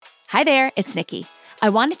Hi there, it's Nikki. I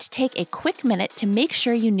wanted to take a quick minute to make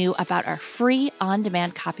sure you knew about our free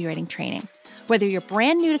on-demand copywriting training. Whether you're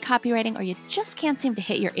brand new to copywriting or you just can't seem to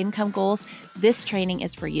hit your income goals, this training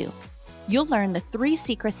is for you. You'll learn the 3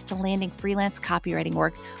 secrets to landing freelance copywriting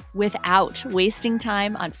work without wasting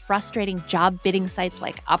time on frustrating job bidding sites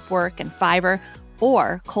like Upwork and Fiverr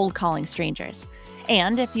or cold calling strangers.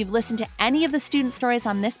 And if you've listened to any of the student stories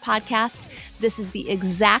on this podcast, this is the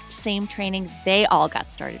exact same training they all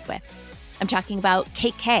got started with. I'm talking about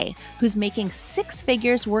Kate Kay, who's making 6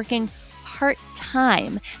 figures working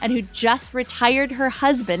part-time and who just retired her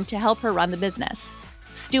husband to help her run the business.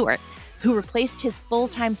 Stuart, who replaced his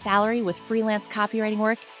full-time salary with freelance copywriting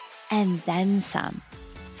work and then some.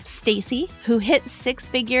 Stacy, who hit 6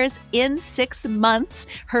 figures in 6 months,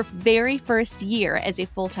 her very first year as a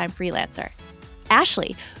full-time freelancer.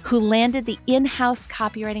 Ashley, who landed the in-house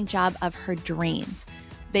copywriting job of her dreams.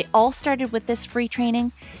 They all started with this free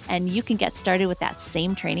training, and you can get started with that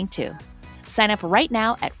same training too. Sign up right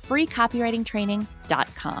now at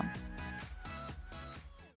freecopywritingtraining.com.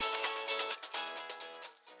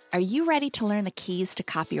 Are you ready to learn the keys to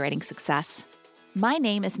copywriting success? My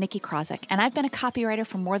name is Nikki Krozek, and I've been a copywriter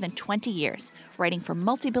for more than 20 years, writing for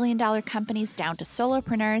multi-billion-dollar companies down to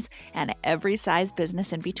solopreneurs and every size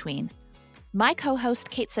business in between. My co-host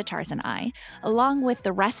Kate Sitars and I, along with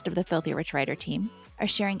the rest of the Filthy Rich Writer team, are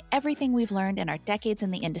sharing everything we've learned in our decades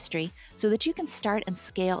in the industry so that you can start and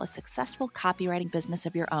scale a successful copywriting business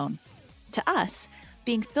of your own. To us,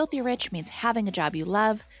 being filthy rich means having a job you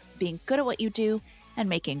love, being good at what you do, and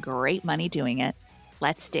making great money doing it.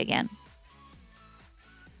 Let's dig in.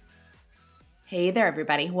 Hey there,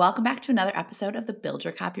 everybody. Welcome back to another episode of the Build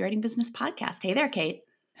Your Copywriting Business podcast. Hey there, Kate.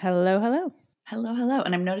 Hello, hello. Hello, hello.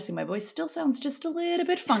 And I'm noticing my voice still sounds just a little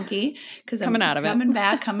bit funky because I'm coming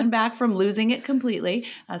back from losing it completely.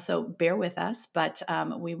 So bear with us. But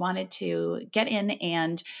we wanted to get in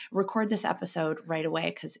and record this episode right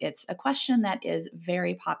away because it's a question that is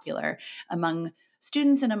very popular among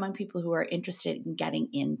students and among people who are interested in getting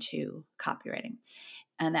into copywriting.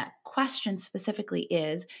 And that question specifically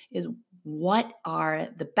is what are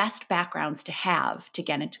the best backgrounds to have to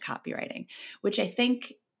get into copywriting? Which I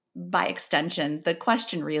think by extension, the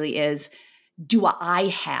question really is, do I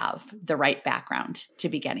have the right background to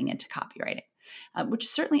be getting into copywriting? Which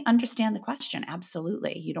certainly understand the question.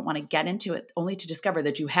 Absolutely. You don't want to get into it only to discover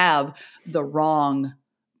that you have the wrong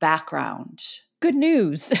background. Good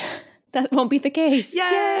news. That won't be the case.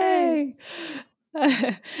 Yay!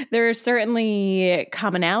 There are certainly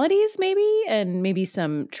commonalities maybe, and maybe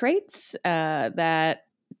some traits that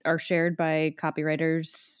are shared by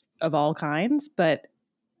copywriters of all kinds. But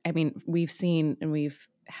I mean, we've seen and we've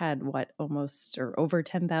had almost or over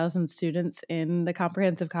 10,000 students in the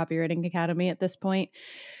Comprehensive Copywriting Academy at this point.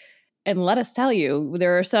 And let us tell you,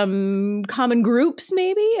 there are some common groups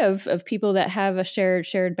maybe of people that have a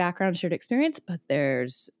shared background, shared experience, but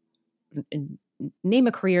there's name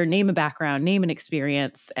a career, name a background, name an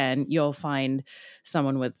experience, and you'll find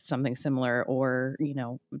someone with something similar, or,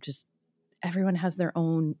 just everyone has their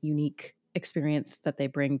own unique experience that they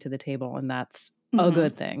bring to the table. And that's a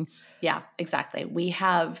good thing. Yeah, exactly. We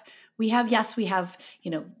have,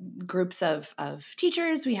 groups of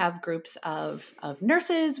teachers, we have groups of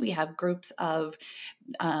nurses, we have groups of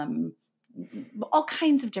all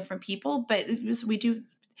kinds of different people, but we do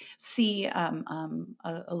see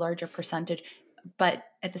a larger percentage. But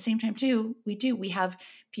at the same time, too, we have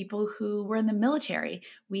people who were in the military.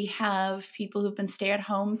 We have people who've been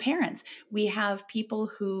stay-at-home parents. We have people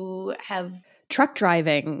who have truck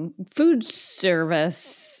driving, food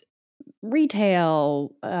service,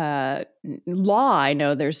 retail, law. I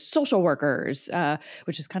know there's social workers,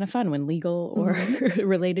 which is kind of fun when legal or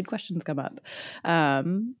related questions come up.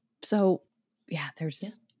 So yeah,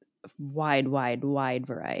 there's wide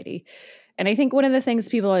variety. And I think one of the things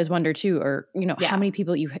people always wonder too, are, how many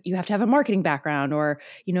people you have to have a marketing background, or,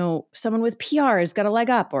 someone with PR has got a leg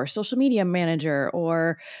up, or social media manager,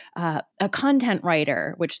 or a content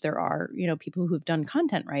writer, which there are, people who've done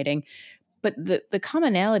content writing. But the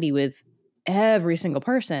commonality with every single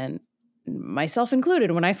person, myself included,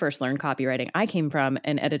 when I first learned copywriting, I came from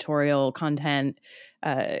an editorial content,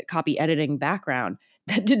 copy editing background.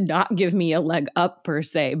 That did not give me a leg up per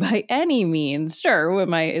se by any means. Sure,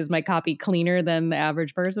 is my copy cleaner than the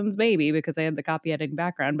average person's? Maybe, because I had the copy editing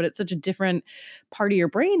background, but it's such a different part of your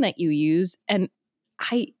brain that you use. And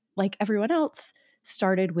I, like everyone else,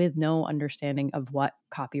 started with no understanding of what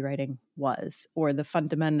copywriting was, or the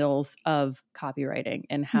fundamentals of copywriting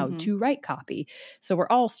and how to write copy. So we're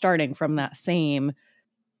all starting from that same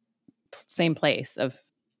place of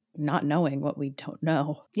not knowing what we don't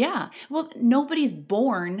know. Yeah. Well, nobody's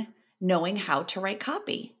born knowing how to write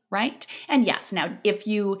copy, right? And yes, now if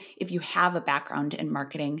you have a background in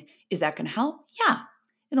marketing, is that going to help? Yeah.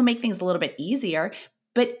 It'll make things a little bit easier.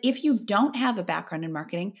 But if you don't have a background in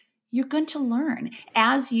marketing, you're going to learn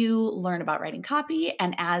as you learn about writing copy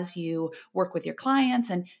and as you work with your clients,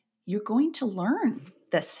 and you're going to learn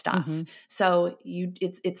this stuff. Mm-hmm. So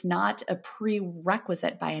it's not a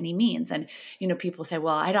prerequisite by any means. And people say,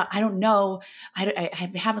 well, I don't know, I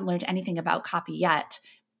haven't learned anything about copy yet.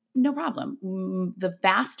 No problem. The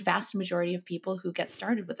vast majority of people who get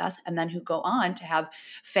started with us and then who go on to have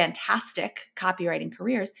fantastic copywriting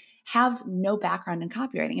careers have no background in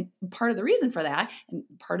copywriting. And part of the reason for that, and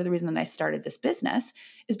part of the reason that I started this business,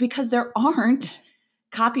 is because there aren't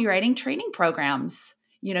copywriting training programs.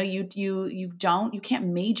 You can't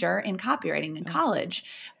major in copywriting in college.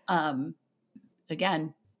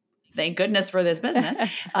 Again, thank goodness for this business,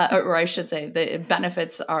 or I should say, it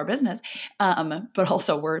benefits our business. But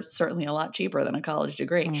also, we're certainly a lot cheaper than a college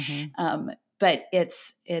degree. Mm-hmm. But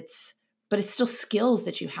it's still skills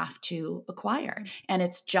that you have to acquire, and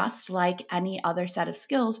it's just like any other set of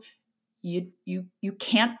skills. You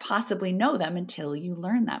can't possibly know them until you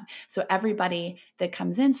learn them. So everybody that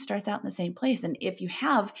comes in starts out in the same place, and if you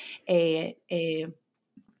have a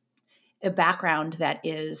background that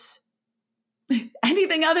is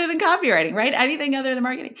anything other than copywriting, right? Anything other than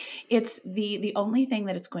marketing. It's the only thing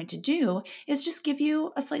that it's going to do is just give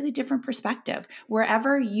you a slightly different perspective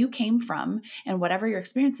wherever you came from and whatever your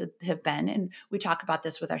experiences have been. And we talk about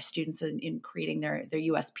this with our students in creating their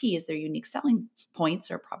USPs, their unique selling points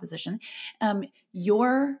or proposition.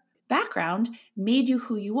 Your background made you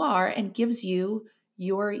who you are and gives you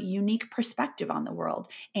your unique perspective on the world.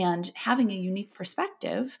 And having a unique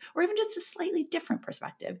perspective, or even just a slightly different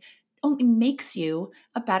perspective, only makes you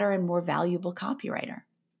a better and more valuable copywriter.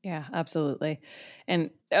 Yeah, absolutely. And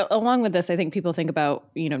along with this, I think people think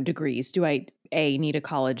about, degrees. Do I need a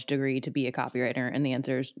college degree to be a copywriter? And the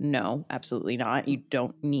answer is no, absolutely not. You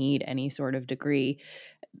don't need any sort of degree.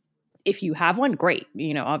 If you have one, great.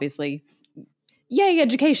 Obviously, yay,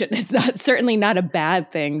 education. It's certainly not a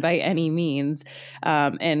bad thing by any means.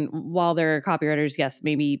 And while there are copywriters, yes,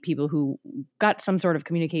 maybe people who got some sort of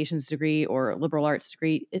communications degree or liberal arts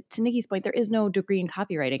degree, to Nikki's point, there is no degree in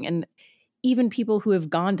copywriting. And even people who have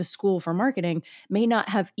gone to school for marketing may not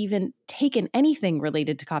have even taken anything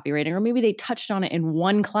related to copywriting, or maybe they touched on it in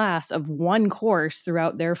one class of one course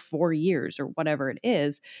throughout their 4 years or whatever it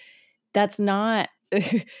is. That's not,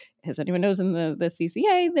 as anyone knows in the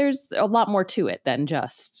CCA, there's a lot more to it than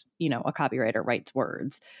just, a copywriter writes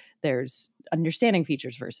words. There's understanding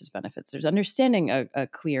features versus benefits. There's understanding a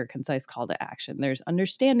clear, concise call to action. There's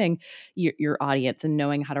understanding your audience and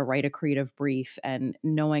knowing how to write a creative brief and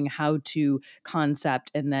knowing how to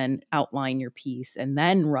concept and then outline your piece and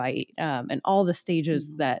then write, and all the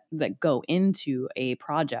stages that go into a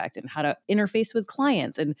project and how to interface with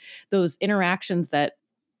clients and those interactions that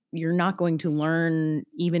you're not going to learn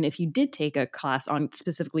even if you did take a class on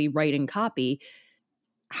specifically writing copy.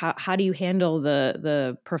 How do you handle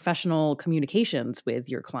the professional communications with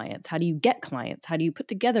your clients? How do you get clients? How do you put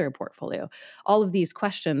together a portfolio? All of these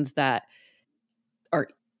questions that are,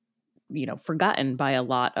 forgotten by a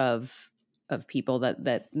lot of people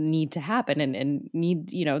that need to happen and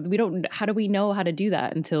need, how do we know how to do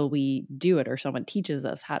that until we do it or someone teaches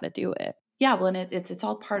us how to do it? Yeah, well, and it's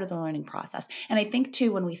all part of the learning process. And I think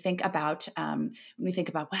too, when we think about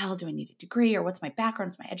well, do I need a degree or what's my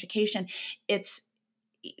background, what's my education? It's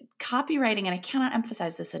copywriting, and I cannot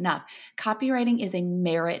emphasize this enough. Copywriting is a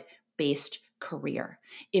merit-based career.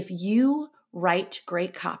 If you write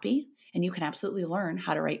great copy, and you can absolutely learn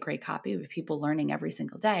how to write great copy with people learning every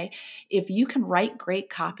single day. If you can write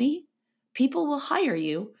great copy, people will hire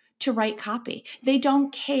you to write copy. They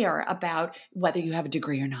don't care about whether you have a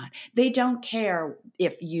degree or not. They don't care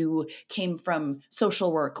if you came from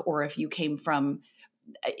social work or if you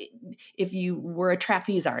were a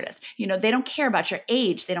trapeze artist. They don't care about your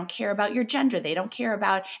age. They don't care about your gender. They don't care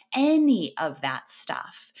about any of that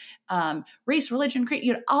stuff. Race, religion,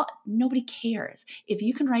 creed, nobody cares. If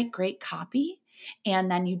you can write great copy, and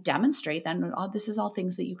then you demonstrate, then this is all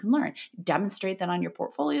things that you can learn. Demonstrate that on your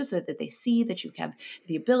portfolio so that they see that you have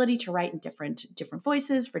the ability to write in different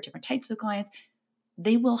voices for different types of clients.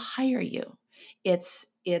 They will hire you. It's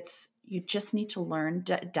you just need to learn,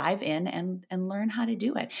 dive in and learn how to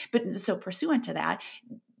do it. But so pursuant to that,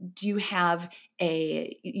 you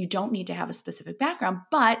don't need to have a specific background,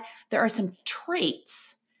 but there are some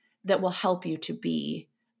traits that will help you to be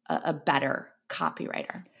a better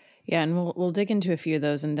copywriter. Yeah, and we'll dig into a few of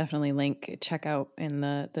those and definitely check out in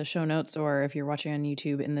the show notes, or if you're watching on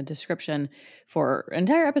YouTube, in the description for an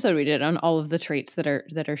entire episode we did on all of the traits that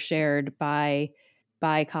are shared by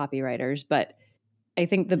copywriters. But I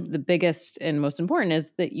think the biggest and most important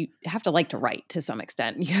is that you have to like to write to some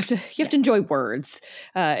extent. You have to enjoy words.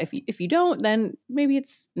 If you don't, then maybe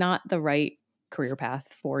it's not the right career path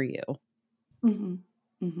for you. Mm-hmm.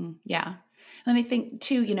 Mm-hmm. Yeah. And I think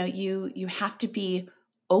too, you have to be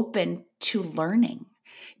open to learning,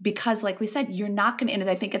 because like we said, you're not going to, and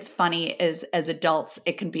I think it's funny as adults,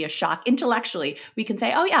 it can be a shock intellectually. We can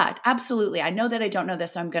say, oh yeah, absolutely. I know that I don't know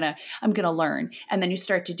this. So I'm going to learn. And then you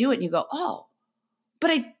start to do it and you go, oh, but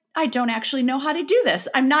I don't actually know how to do this.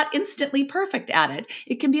 I'm not instantly perfect at it.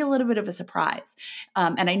 It can be a little bit of a surprise.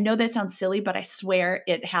 And I know that sounds silly, but I swear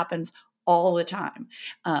it happens all the time.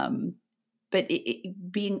 But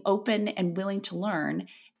being open and willing to learn,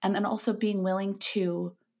 and then also being willing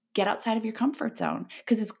to get outside of your comfort zone,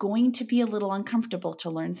 because it's going to be a little uncomfortable to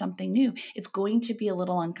learn something new. It's going to be a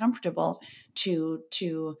little uncomfortable to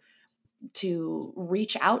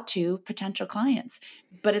reach out to potential clients.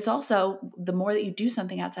 But it's also, the more that you do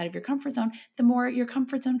something outside of your comfort zone, the more your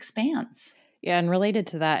comfort zone expands. Yeah, and related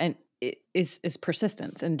to that, and is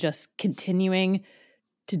persistence and just continuing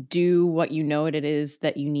to do what you know what it is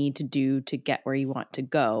that you need to do to get where you want to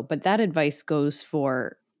go. But that advice goes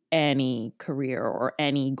for any career or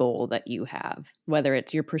any goal that you have, whether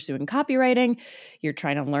it's you're pursuing copywriting, you're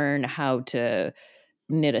trying to learn how to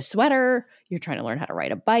knit a sweater, you're trying to learn how to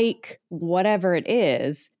ride a bike, whatever it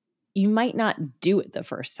is. You might not do it the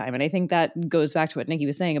first time. And I think that goes back to what Nikki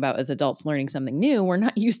was saying about, as adults learning something new, we're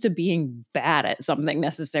not used to being bad at something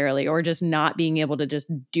necessarily, or just not being able to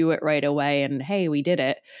just do it right away and, hey, we did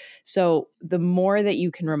it. So the more that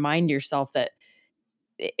you can remind yourself that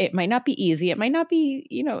it might not be easy, it might not be,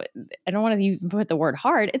 I don't want to even put the word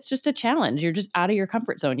hard. It's just a challenge. You're just out of your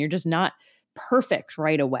comfort zone. You're just not perfect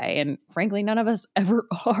right away. And frankly, none of us ever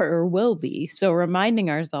are or will be. So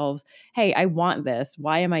reminding ourselves, hey, I want this.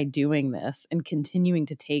 Why am I doing this? And continuing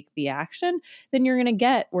to take the action, then you're going to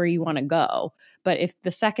get where you want to go. But if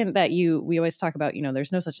the second that we always talk about,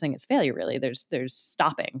 there's no such thing as failure, really. There's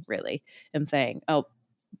stopping, really, and saying, oh,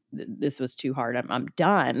 this was too hard. I'm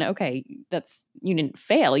done. Okay, you didn't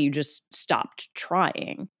fail. You just stopped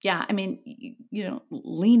trying. Yeah, I mean,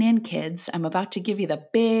 lean in, kids. I'm about to give you the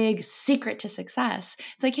big secret to success.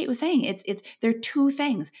 It's like Kate was saying, there are two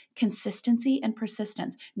things: consistency and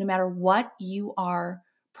persistence. No matter what you are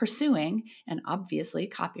pursuing, and obviously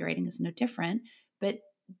copywriting is no different, but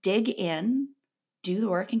dig in, do the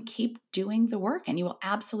work, and keep doing the work, and you will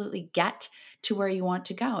absolutely get to where you want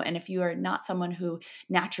to go. And if you are not someone who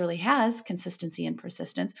naturally has consistency and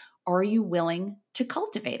persistence, are you willing to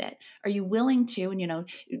cultivate it? Are you willing to? And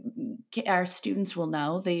our students will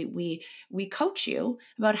know, we coach you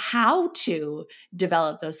about how to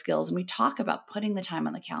develop those skills, and we talk about putting the time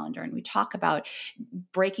on the calendar, and we talk about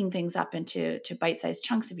breaking things up into bite-sized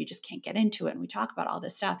chunks if you just can't get into it, and we talk about all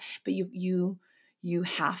this stuff. But you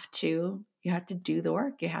have to do the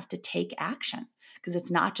work. You have to take action, because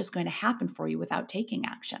it's not just going to happen for you without taking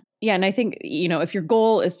action. Yeah. And I think, if your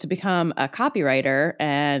goal is to become a copywriter,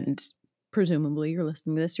 and presumably you're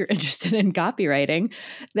listening to this, you're interested in copywriting,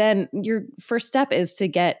 then your first step is to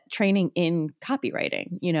get training in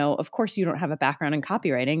copywriting. Of course, you don't have a background in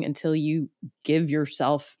copywriting until you give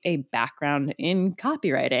yourself a background in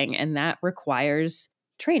copywriting. And that requires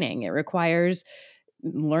training. It requires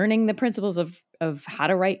learning the principles of how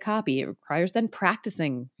to write copy. It requires then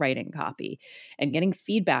practicing writing copy and getting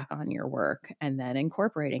feedback on your work, and then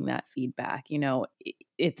incorporating that feedback.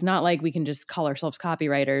 It's not like we can just call ourselves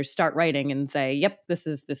copywriters, start writing and say, yep, this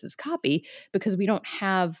is copy, because we don't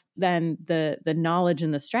have then the knowledge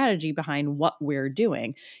and the strategy behind what we're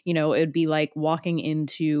doing. It would be like walking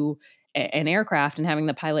into an aircraft and having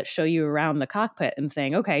the pilot show you around the cockpit and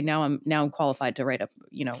saying, okay, now I'm qualified to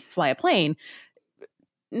fly a plane.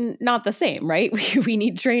 Not the same, right? We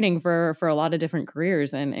need training for a lot of different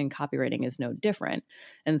careers, and copywriting is no different.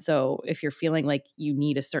 And so if you're feeling like you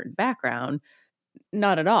need a certain background,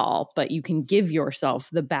 not at all, but you can give yourself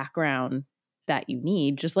the background that you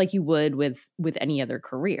need, just like you would with any other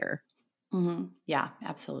career. Mm-hmm. Yeah,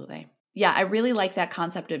 absolutely. Yeah, I really like that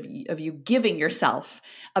concept of you giving yourself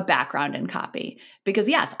a background in copy, because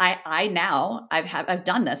yes, I've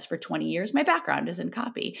done this for 20 years. My background is in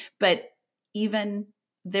copy, but even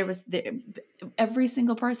every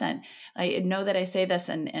single person, I know that I say this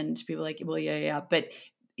and people are like, well, yeah, but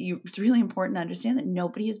it's really important to understand that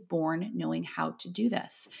nobody is born knowing how to do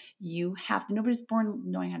this. Nobody's born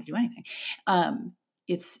knowing how to do anything.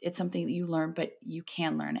 It's something that you learn, but you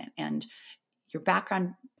can learn it, and your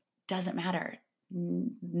background doesn't matter.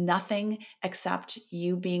 Nothing except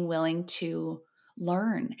you being willing to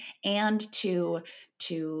learn and to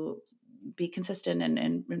be consistent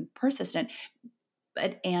and persistent,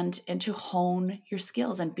 and to hone your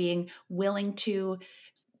skills, and being willing to,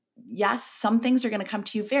 yes, some things are going to come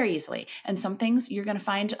to you very easily, and some things you're going to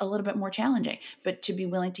find a little bit more challenging, but to be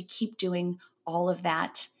willing to keep doing all of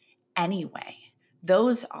that anyway.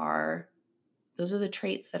 Those are the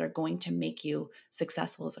traits that are going to make you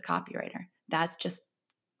successful as a copywriter. That's just,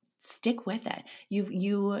 stick with it.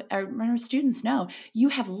 Our students know you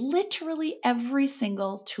have literally every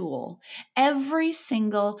single tool, every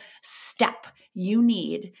single step you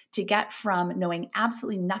need to get from knowing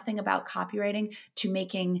absolutely nothing about copywriting to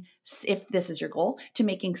making, if this is your goal, to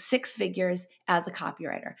making 6 figures as a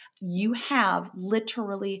copywriter. You have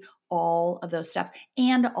literally all of those steps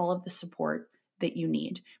and all of the support that you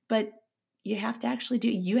need. But you have to actually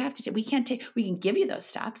we can give you those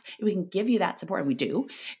steps. We can give you that support, and we do.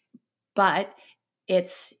 But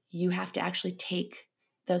you have to actually take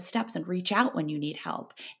those steps and reach out when you need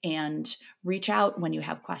help, and reach out when you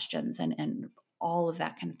have questions, and all of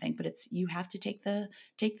that kind of thing. But you have to take the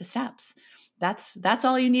steps. That's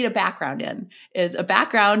all you need a background in, is a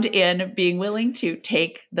background in being willing to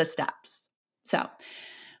take the steps. So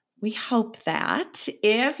we hope that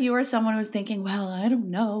if you are someone who's thinking, well, I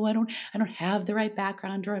don't know, I don't have the right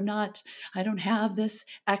background, or I don't have this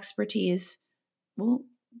expertise, well,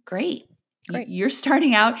 great. You're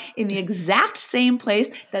starting out in the exact same place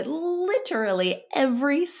that literally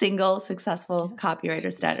every single successful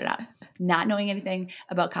copywriter started out, not knowing anything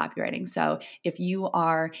about copywriting. So if you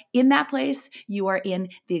are in that place, you are in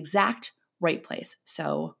the exact right place.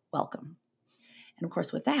 So welcome. And of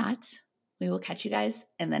course, with that, we will catch you guys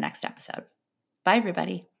in the next episode. Bye,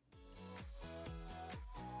 everybody.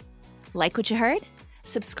 Like what you heard?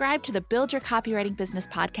 Subscribe to the Build Your Copywriting Business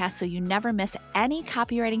podcast so you never miss any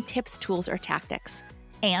copywriting tips, tools, or tactics.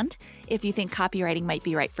 And if you think copywriting might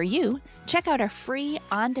be right for you, check out our free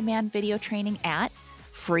on-demand video training at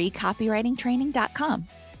freecopywritingtraining.com.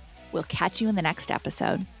 We'll catch you in the next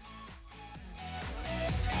episode.